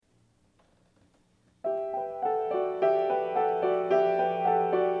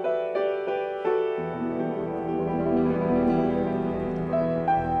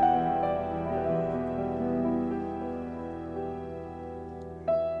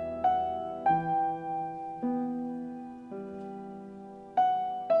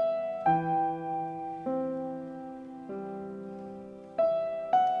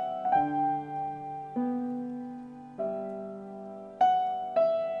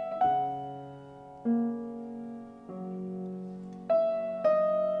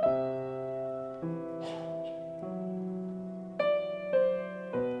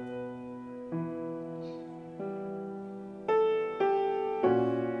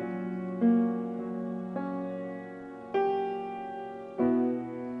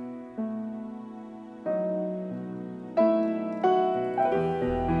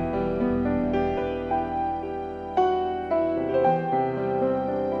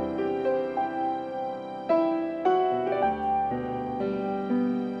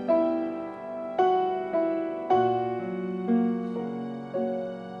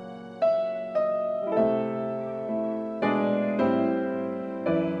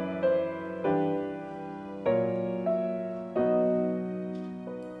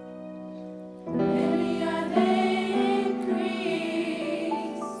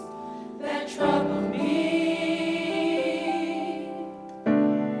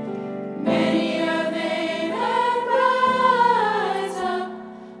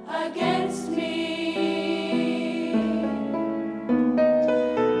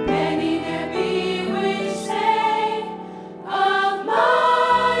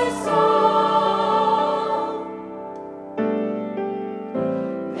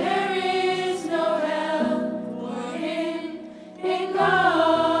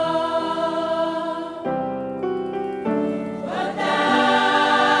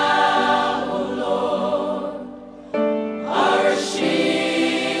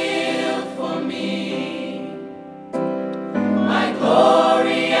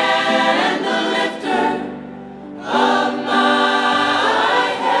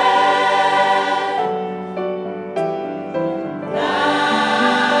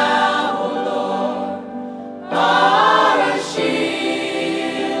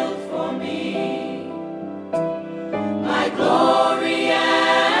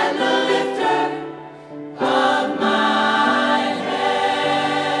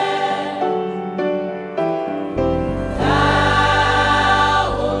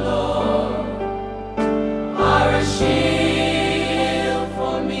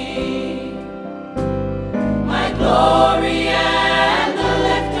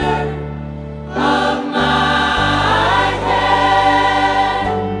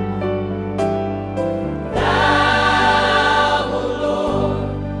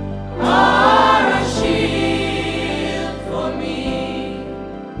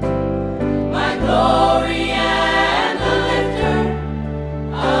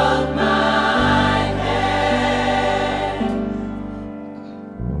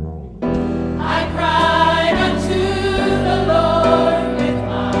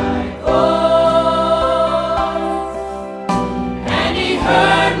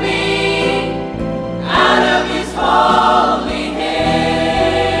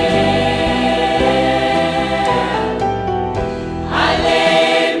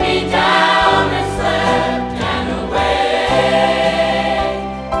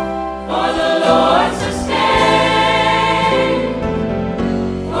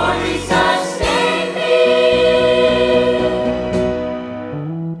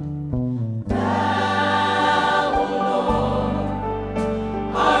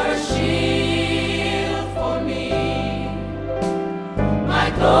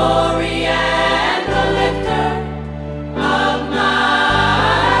glory and the lifter of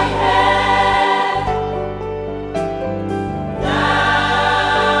my head.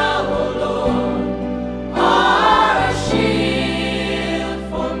 Thou, O Lord, art a shield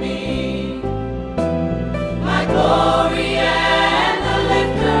for me, my glory and the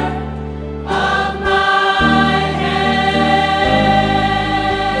lifter of my head.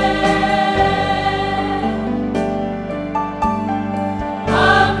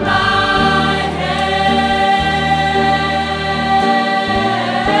 Of my head.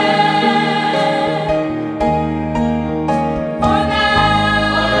 For thou,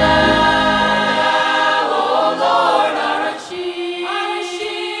 O Lord, art a shield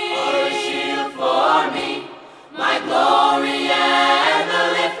for me, my glory and the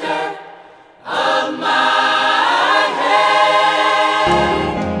lifter of my head.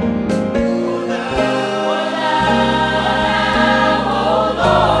 For thou, O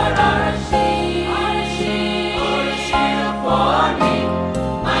Lord, art a shield for me,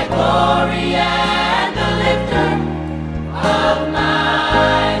 my glory and the lifter of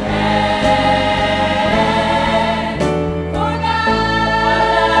my head. For thou,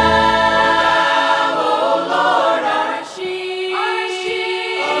 O Lord, art a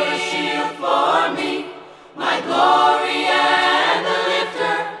shield for me, my glory and the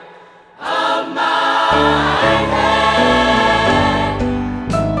lifter of my head.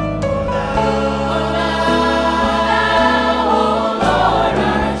 For thou, O Lord,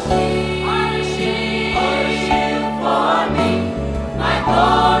 art a shield for me, my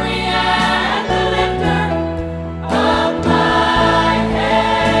glory and the lifter of my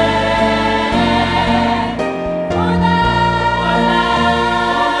head. For thou,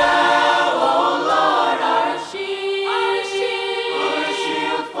 O Lord, art a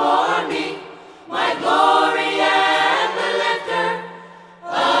shield for me, my glory and the lifter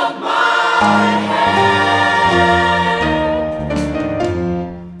of my head.